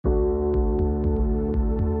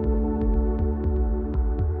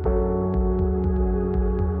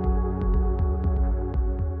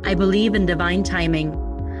I believe in divine timing.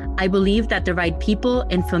 I believe that the right people,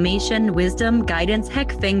 information, wisdom, guidance,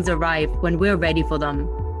 heck, things arrive when we're ready for them.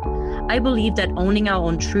 I believe that owning our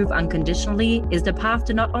own truth unconditionally is the path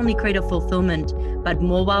to not only greater fulfillment, but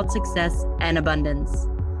more wealth, success, and abundance.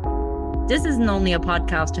 This isn't only a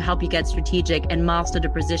podcast to help you get strategic and master the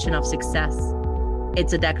precision of success.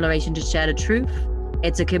 It's a declaration to share the truth.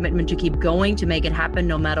 It's a commitment to keep going, to make it happen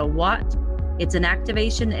no matter what. It's an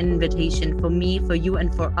activation and invitation for me, for you,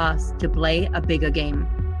 and for us to play a bigger game.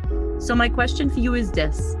 So my question for you is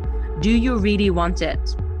this: do you really want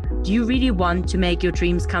it? Do you really want to make your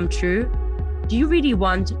dreams come true? Do you really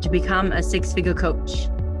want to become a six-figure coach?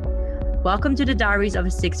 Welcome to the Diaries of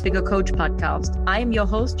a Six-Figure Coach podcast. I am your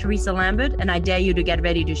host, Teresa Lambert, and I dare you to get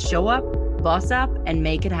ready to show up, boss up, and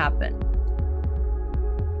make it happen.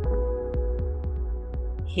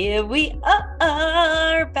 Here we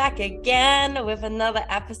are back again with another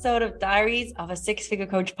episode of Diaries of a Six-Figure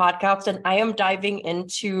Coach podcast. And I am diving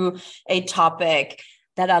into a topic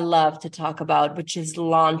that I love to talk about, which is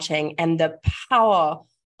launching and the power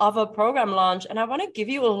of a program launch. And I want to give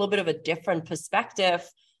you a little bit of a different perspective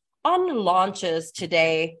on launches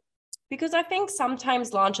today, because I think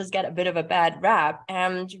sometimes launches get a bit of a bad rap.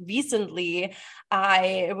 And recently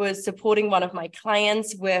I was supporting one of my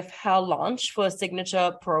clients with her launch for a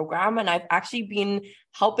signature program. And I've actually been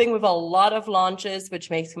helping with a lot of launches, which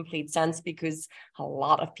makes complete sense because a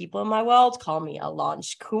lot of people in my world call me a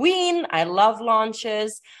launch queen. I love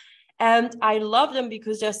launches and I love them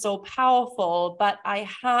because they're so powerful. But I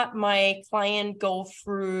had my client go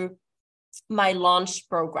through my launch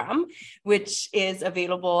program, which is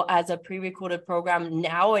available as a pre-recorded program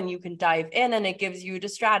now, and you can dive in and it gives you the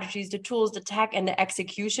strategies, the tools, the tech, and the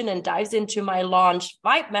execution, and dives into my launch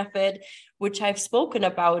vibe method, which I've spoken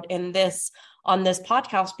about on this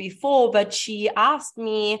podcast before. But she asked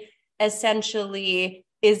me essentially,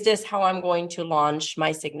 is this how I'm going to launch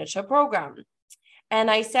my signature program? And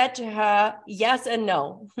I said to her, yes and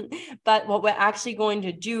no. But what we're actually going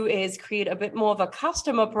to do is create a bit more of a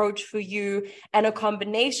custom approach for you and a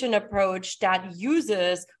combination approach that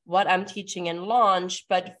uses what I'm teaching in launch,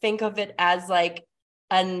 but think of it as like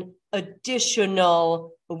an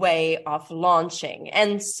additional way of launching.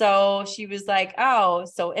 And so she was like, oh,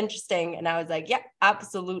 so interesting. And I was like, yeah,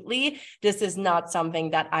 absolutely. This is not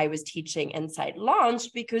something that I was teaching inside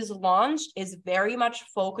launch, because launch is very much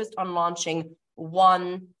focused on launching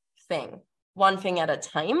one thing at a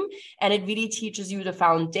time. And it really teaches you the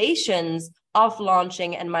foundations of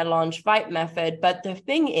launching and my launch vibe method. But the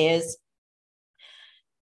thing is,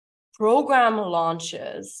 program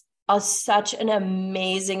launches are such an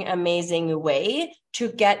amazing way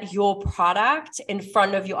to get your product in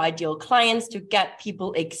front of your ideal clients, to get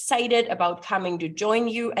people excited about coming to join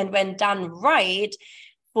you. And when done right,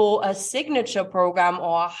 for a signature program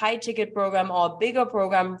or a high ticket program or a bigger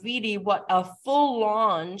program, really what a full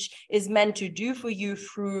launch is meant to do for you,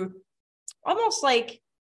 through almost like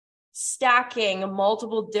stacking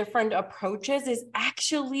multiple different approaches, is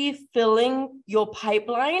actually filling your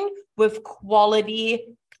pipeline with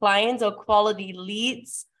quality clients or quality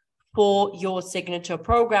leads for your signature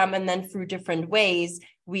program. And then through different ways,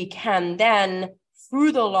 we can then,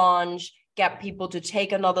 through the launch, get people to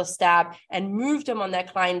take another step and move them on their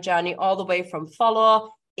client journey all the way from follower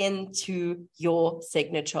into your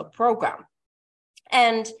signature program.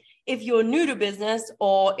 And if you're new to business,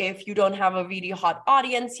 or if you don't have a really hot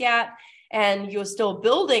audience yet, and you're still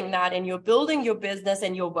building that, and you're building your business,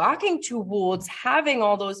 and you're working towards having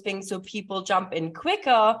all those things so people jump in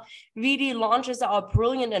quicker, really launches are a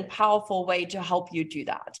brilliant and powerful way to help you do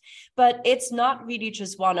that. But it's not really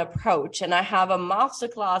just one approach. And I have a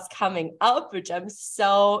masterclass coming up, which I'm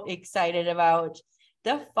so excited about,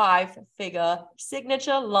 the 5-figure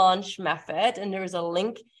signature launch method. And there is a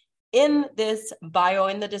link in this bio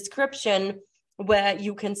in the description where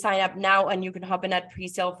you can sign up now and you can hop in at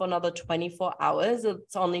pre-sale for another 24 hours.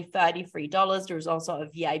 It's only $33. There's also a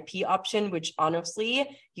VIP option, which honestly,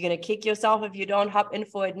 you're going to kick yourself if you don't hop in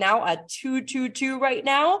for it now at $222 right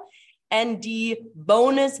now. And the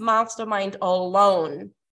bonus mastermind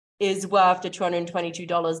alone is worth the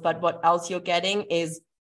 $222, but what else you're getting is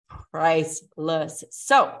priceless.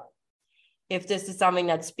 So if this is something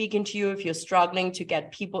that's speaking to you, if you're struggling to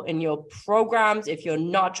get people in your programs, if you're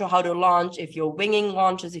not sure how to launch, if you're winging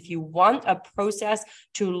launches, if you want a process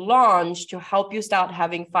to launch to help you start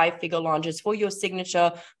having 5-figure launches for your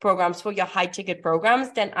signature programs, for your high ticket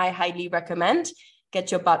programs, then I highly recommend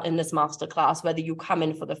get your butt in this masterclass, whether you come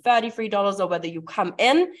in for the $33 or whether you come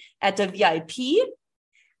in at the VIP.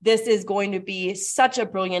 This is going to be such a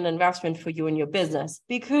brilliant investment for you in your business,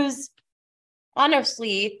 because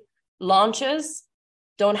honestly, launches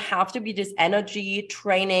don't have to be this energy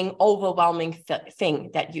training, overwhelming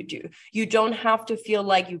thing that you do. You don't have to feel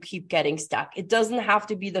like you keep getting stuck. It doesn't have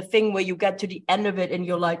to be the thing where you get to the end of it and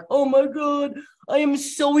you're like, oh my God, I am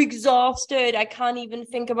so exhausted. I can't even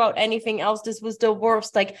think about anything else. This was the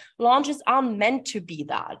worst. Like, launches are meant to be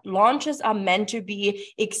that. Launches are meant to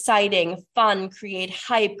be exciting, fun, create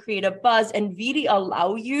hype, create a buzz, and really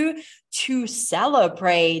allow you to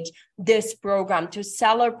celebrate this program, to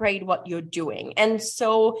celebrate what you're doing. And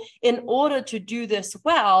so in order to do this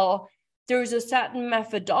well, there's a certain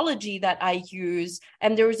methodology that I use,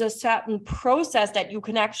 and there's a certain process that you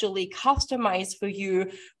can actually customize for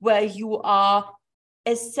you, where you are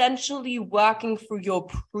essentially working through your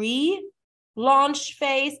pre-launch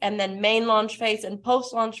phase and then main launch phase and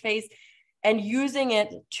post-launch phase, and using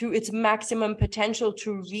it to its maximum potential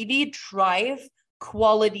to really drive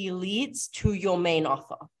quality leads to your main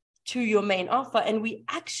offer. And we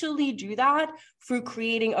actually do that through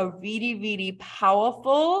creating a really, really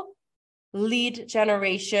powerful lead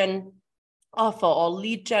generation offer or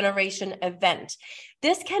lead generation event.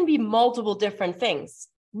 This can be multiple different things,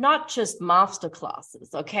 not just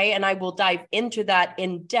masterclasses, okay? And I will dive into that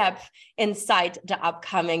in depth inside the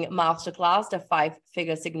upcoming masterclass, the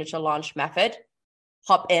 5-figure signature launch method.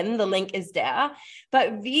 Hop in, the link is there.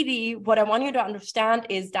 But really, what I want you to understand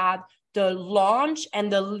is that the launch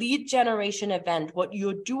and the lead generation event, what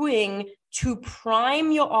you're doing to prime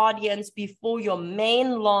your audience before your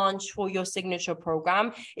main launch for your signature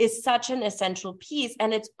program, is such an essential piece,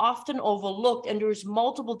 and it's often overlooked. And there's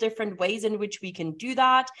multiple different ways in which we can do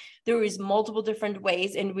that. There is multiple different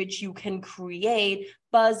ways in which you can create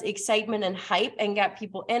buzz, excitement, and hype and get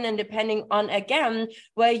people in. And depending on, again,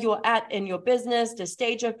 where you're at in your business, the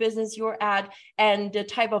stage of business you're at, and the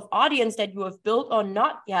type of audience that you have built or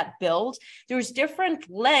not yet built, there's different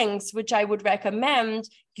lengths which I would recommend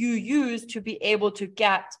you use to be able to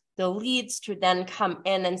get the leads to then come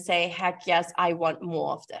in and say, heck yes, I want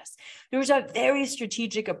more of this. There's a very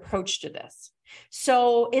strategic approach to this.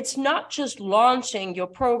 So it's not just launching your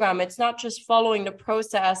program. It's not just following the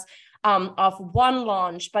process of one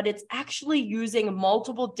launch, but it's actually using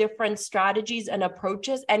multiple different strategies and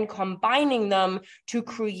approaches and combining them to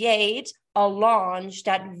create a launch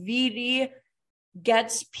that really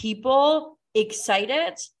gets people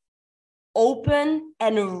excited, open,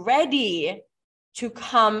 and ready to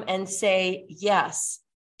come and say yes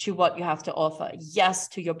to what you have to offer, yes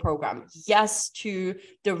to your program, yes to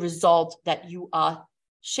the result that you are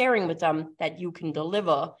sharing with them that you can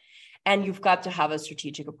deliver. And you've got to have a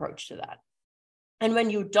strategic approach to that. And when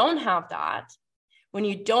you don't have that, when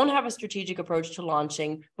you don't have a strategic approach to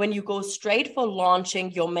launching, when you go straight for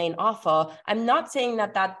launching your main offer, I'm not saying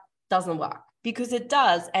that that doesn't work, because it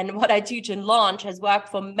does. And what I teach in launch has worked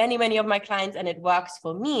for many, many of my clients, and it works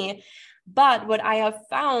for me. But what I have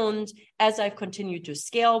found as I've continued to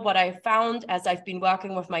scale, what I found as I've been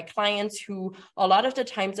working with my clients who a lot of the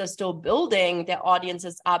times are still building their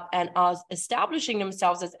audiences up and are establishing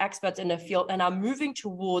themselves as experts in the field and are moving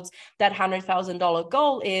towards that $100,000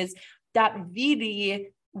 goal, is that really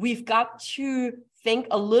we've got to think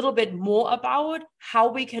a little bit more about how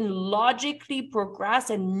we can logically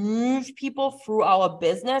progress and move people through our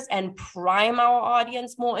business and prime our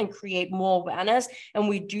audience more and create more awareness. And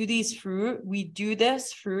we do this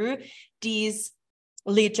through these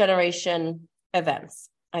lead generation events,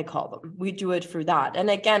 I call them. We do it through that.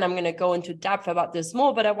 And again, I'm going to go into depth about this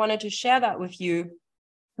more, but I wanted to share that with you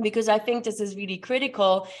because I think this is really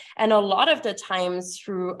critical. And a lot of the times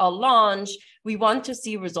through a launch, we want to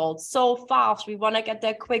see results so fast. We want to get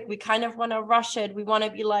there quick. We kind of want to rush it. We want to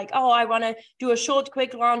be like, oh, I want to do a short,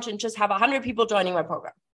 quick launch and just have 100 people joining my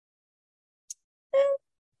program.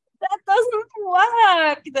 That doesn't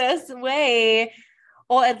work this way,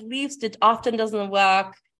 or at least it often doesn't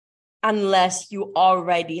work unless you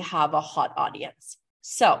already have a hot audience.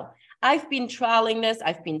 So I've been trialing this,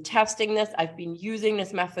 I've been testing this, I've been using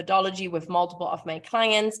this methodology with multiple of my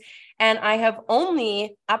clients, and I have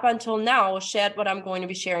only, up until now, shared what I'm going to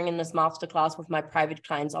be sharing in this masterclass with my private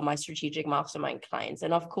clients or my strategic mastermind clients.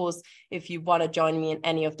 And of course, if you want to join me in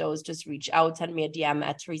any of those, just reach out, send me a DM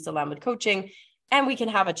at Teresa Lambert Coaching, and we can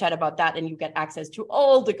have a chat about that, and you get access to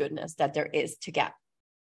all the goodness that there is to get.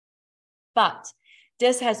 But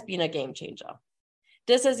this has been a game changer.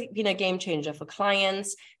 This has been a game changer for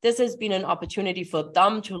clients. This has been an opportunity for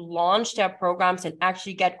them to launch their programs and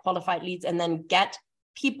actually get qualified leads and then get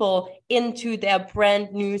people into their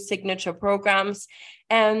brand new signature programs.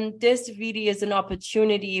 And this really is an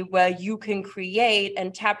opportunity where you can create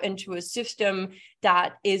and tap into a system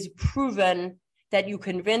that is proven that you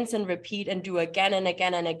can rinse and repeat and do again and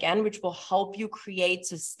again and again, which will help you create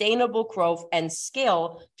sustainable growth and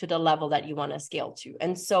scale to the level that you want to scale to.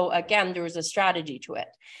 And so again, there is a strategy to it.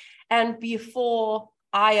 And before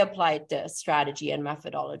I applied this strategy and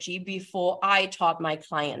methodology, before I taught my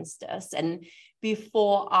clients this, and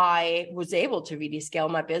before I was able to really scale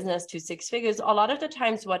my business to 6 figures, a lot of the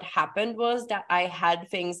times what happened was that I had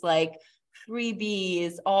things like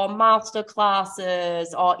freebies or master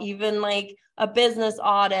classes or even like a business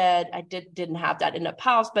audit. I didn't have that in the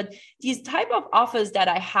past, but these type of offers that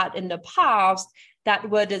I had in the past that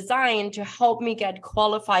were designed to help me get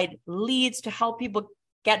qualified leads, to help people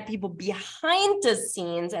get people behind the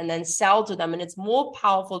scenes and then sell to them. And it's more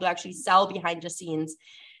powerful to actually sell behind the scenes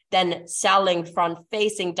than selling front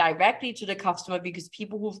facing directly to the customer, because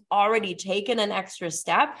people who've already taken an extra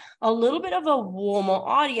step, a little bit of a warmer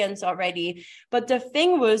audience already. But the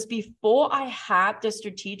thing was, before I had the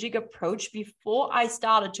strategic approach, before I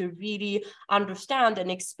started to really understand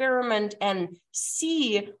and experiment and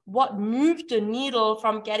see what moved the needle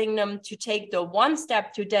from getting them to take the one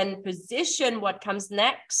step to then position what comes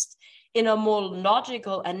next in a more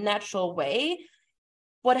logical and natural way,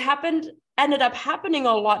 what ended up happening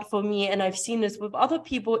a lot for me, and I've seen this with other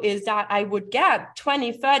people, is that I would get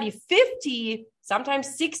 20, 30, 50,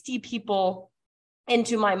 sometimes 60 people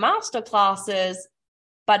into my master classes,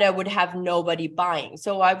 but I would have nobody buying.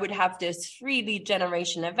 So I would have this free lead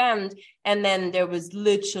generation event, and then there was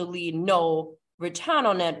literally no return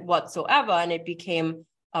on it whatsoever, and it became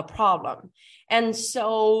a problem. And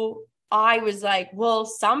so I was like, well,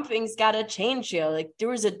 something's got to change here. Like, there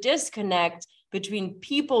was a disconnect between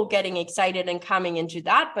people getting excited and coming into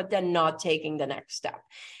that, but then not taking the next step.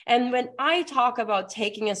 And when I talk about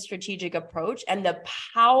taking a strategic approach and the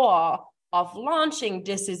power of launching,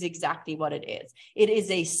 this is exactly what it is. It is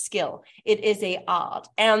a skill. It is an art.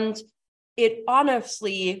 And it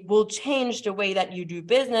honestly will change the way that you do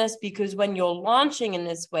business, because when you're launching in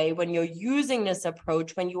this way, when you're using this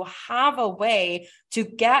approach, when you have a way to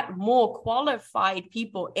get more qualified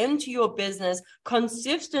people into your business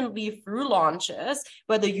consistently through launches,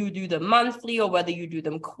 whether you do them monthly or whether you do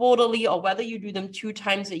them quarterly or whether you do them 2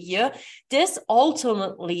 times a year, this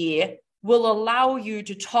ultimately will allow you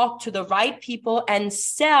to talk to the right people and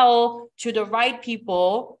sell to the right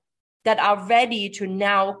people that are ready to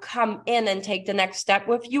now come in and take the next step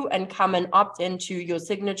with you and come and opt into your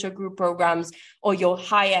signature group programs or your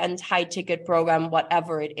high-end, high-ticket program,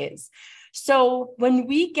 whatever it is. So when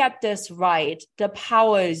we get this right, the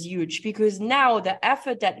power is huge, because now the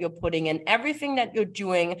effort that you're putting in, everything that you're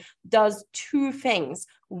doing, does 2 things.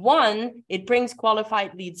 One, it brings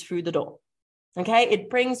qualified leads through the door. Okay, it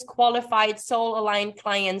brings qualified soul-aligned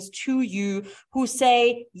clients to you who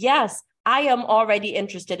say, yes, I am already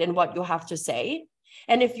interested in what you have to say.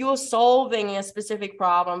 And if you're solving a specific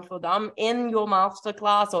problem for them in your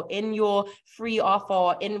masterclass or in your free offer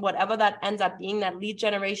or in whatever that ends up being, that lead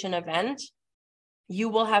generation event, you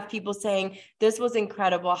will have people saying, this was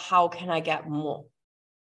incredible. How can I get more?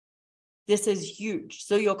 This is huge.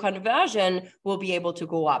 So your conversion will be able to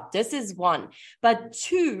go up. This is one. But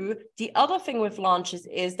 2, the other thing with launches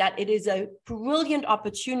is that it is a brilliant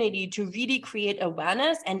opportunity to really create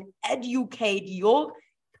awareness and educate your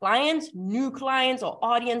clients, new clients or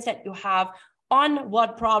audience that you have, on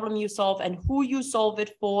what problem you solve and who you solve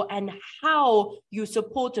it for and how you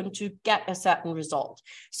support them to get a certain result.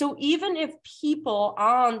 So even if people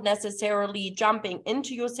aren't necessarily jumping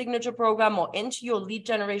into your signature program or into your lead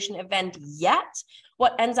generation event yet,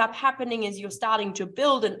 what ends up happening is you're starting to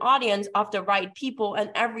build an audience of the right people. And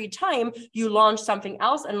every time you launch something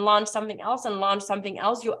else and launch something else and launch something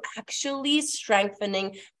else, you're actually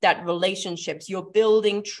strengthening that relationships. You're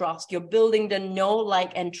building trust. You're building the know,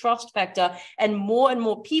 like, and trust factor. And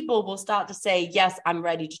more people will start to say, yes, I'm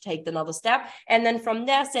ready to take another step. And then from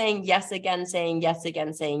there, saying yes again, saying yes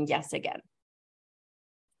again, saying yes again.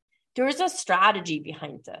 There is a strategy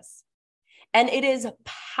behind this, and it is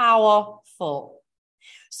powerful.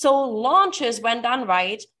 So launches, when done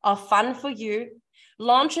right, are fun for you.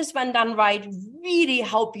 Launches, when done right, really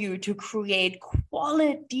help you to create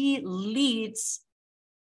quality leads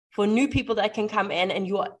for new people that can come in, and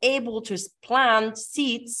you are able to plant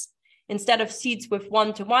seeds instead of seeds with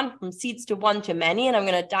 1-to-1, from seeds to 1-to-many. And I'm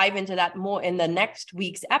going to dive into that more in the next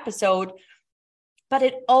week's episode. But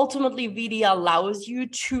it ultimately really allows you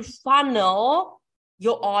to funnel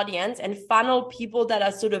your audience and funnel people that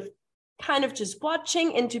are sort of kind of just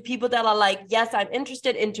watching into people that are like, yes, I'm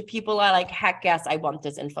interested, into people that are like, heck yes, I want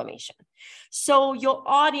this information. So your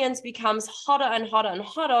audience becomes hotter and hotter and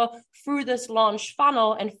hotter through this launch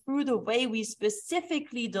funnel and through the way we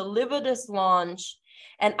specifically deliver this launch.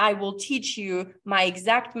 and I will teach you my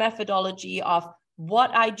exact methodology of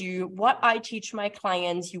what I do, what I teach my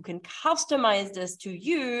clients. You can customize this to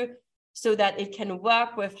you so that it can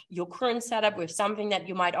work with your current setup, with something that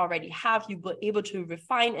you might already have. You'll be able to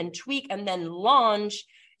refine and tweak and then launch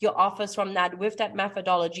your offers from that with that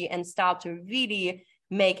methodology and start to really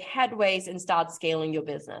make headways and start scaling your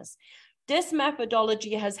business. This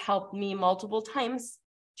methodology has helped me multiple times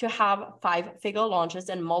to have 5-figure launches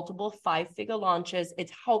and multiple 5-figure launches.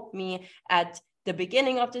 It's helped me at the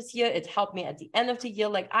beginning of this year. It's helped me at the end of the year.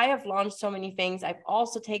 Like, I have launched so many things. I've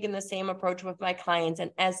also taken the same approach with my clients. And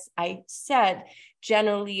as I said,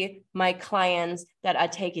 generally my clients that are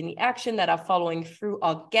taking the action, that are following through,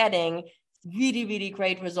 are getting really, really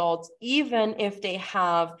great results, even if they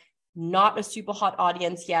have not a super hot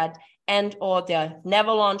audience yet, and or they've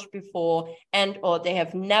never launched before, and or they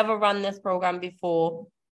have never run this program before.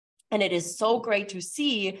 And it is so great to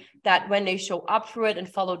see that when they show up through it and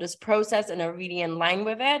follow this process and are really in line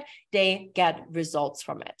with it, they get results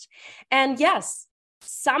from it. And yes,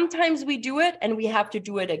 sometimes we do it and we have to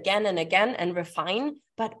do it again and again and refine.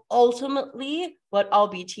 But ultimately, what I'll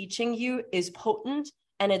be teaching you is potent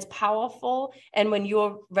and it's powerful. And when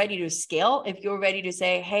you're ready to scale, if you're ready to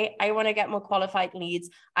say, hey, I want to get more qualified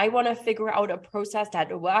leads, I want to figure out a process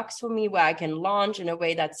that works for me, where I can launch in a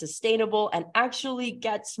way that's sustainable and actually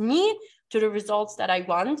gets me to the results that I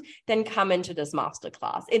want, then come into this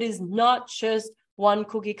masterclass. It is not just one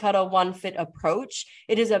cookie cutter, one fit approach.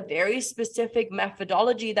 It is a very specific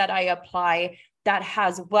methodology that I apply that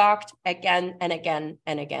has worked again and again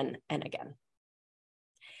and again and again.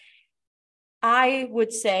 I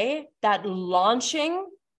would say that launching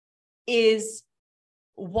is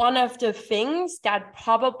one of the things that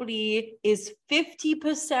probably is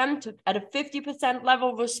 50% at a 50%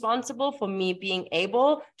 level responsible for me being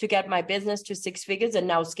able to get my business to 6 figures and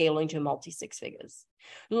now scaling to multi-6 figures.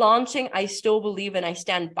 Launching, I still believe, and I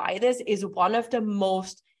stand by this, is one of the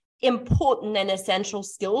most important and essential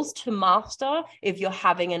skills to master if you're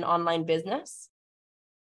having an online business,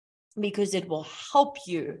 because it will help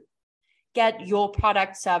you get your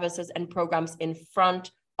product, services, and programs in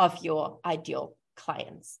front of your ideal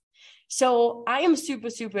clients. So I am super,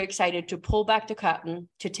 super excited to pull back the curtain,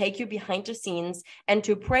 to take you behind the scenes, and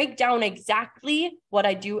to break down exactly what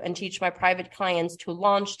I do and teach my private clients to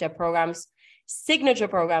launch their programs, signature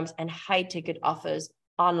programs, and high-ticket offers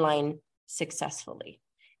online successfully.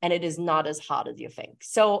 And it is not as hard as you think.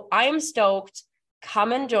 So I am stoked.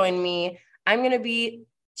 Come and join me. I'm going to be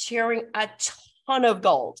sharing a ton of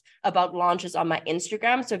gold about launches on my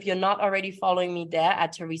Instagram. So if you're not already following me there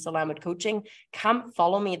at Teresa Lammert Coaching, come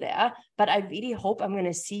follow me there. But I really hope I'm going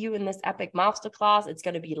to see you in this epic masterclass. It's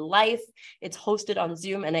going to be live. It's hosted on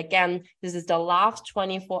Zoom. And again, this is the last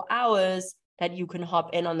 24 hours that you can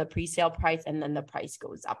hop in on the pre-sale price, and then the price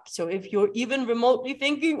goes up. So if you're even remotely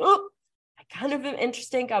thinking, oh, I kind of am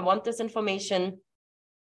interested, I want this information,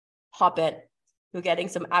 hop in. You're getting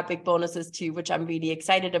some epic bonuses too, which I'm really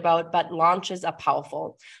excited about. But launches are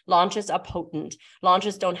powerful. Launches are potent.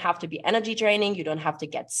 Launches don't have to be energy draining. You don't have to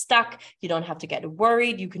get stuck. You don't have to get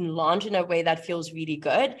worried. You can launch in a way that feels really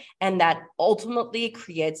good and that ultimately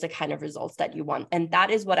creates the kind of results that you want. And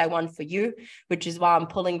that is what I want for you, which is why I'm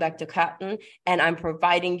pulling back the curtain and I'm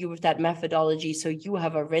providing you with that methodology so you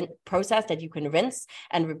have a process that you can rinse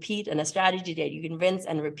and repeat, and a strategy that you can rinse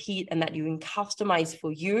and repeat, and that you can customize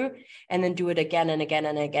for you, and then do it again and again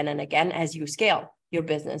and again and again as you scale your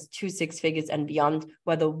business to 6 figures and beyond,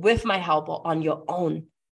 whether with my help or on your own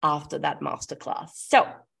after that masterclass. So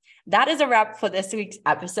that is a wrap for this week's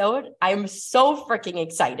episode. I'm so freaking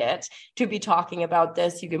excited to be talking about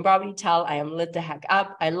this. You can probably tell I am lit the heck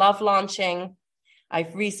up. I love launching.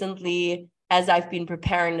 I've recently, as I've been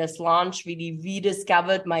preparing this launch, really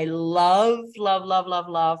rediscovered my love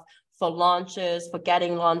for launches, for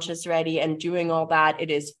getting launches ready and doing all that. It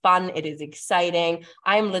is fun. It is exciting.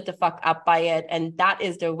 I'm lit the fuck up by it. And that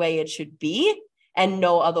is the way it should be, and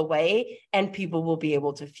no other way. And people will be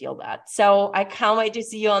able to feel that. So I can't wait to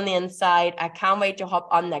see you on the inside. I can't wait to hop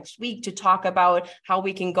on next week to talk about how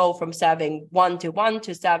we can go from serving one-to-one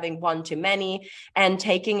to serving one-to-many, and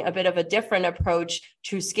taking a bit of a different approach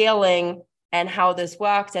to scaling and how this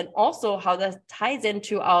works, and also how this ties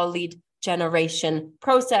into our lead generation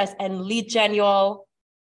process. And lead gen, y'all,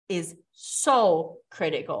 is so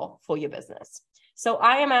critical for your business. So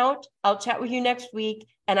I am out. I'll chat with you next week,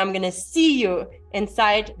 and I'm going to see you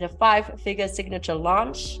inside the 5-figure signature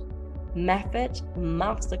launch method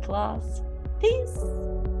masterclass. Peace.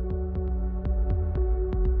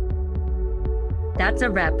 That's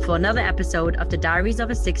a wrap for another episode of the Diaries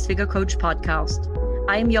of a 6-Figure Coach podcast.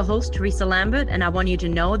 I am your host, Teresa Lambert, and I want you to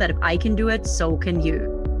know that if I can do it, so can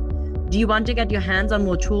you. Do you want to get your hands on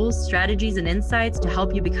more tools, strategies, and insights to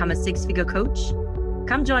help you become a six-figure coach?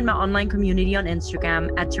 Come join my online community on Instagram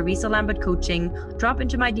at Teresa Lambert Coaching, drop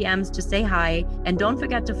into my DMs to say hi, and don't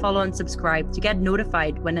forget to follow and subscribe to get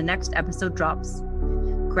notified when the next episode drops.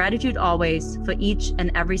 Gratitude always for each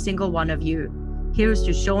and every single one of you. Here's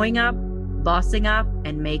to showing up, bossing up,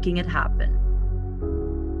 and making it happen.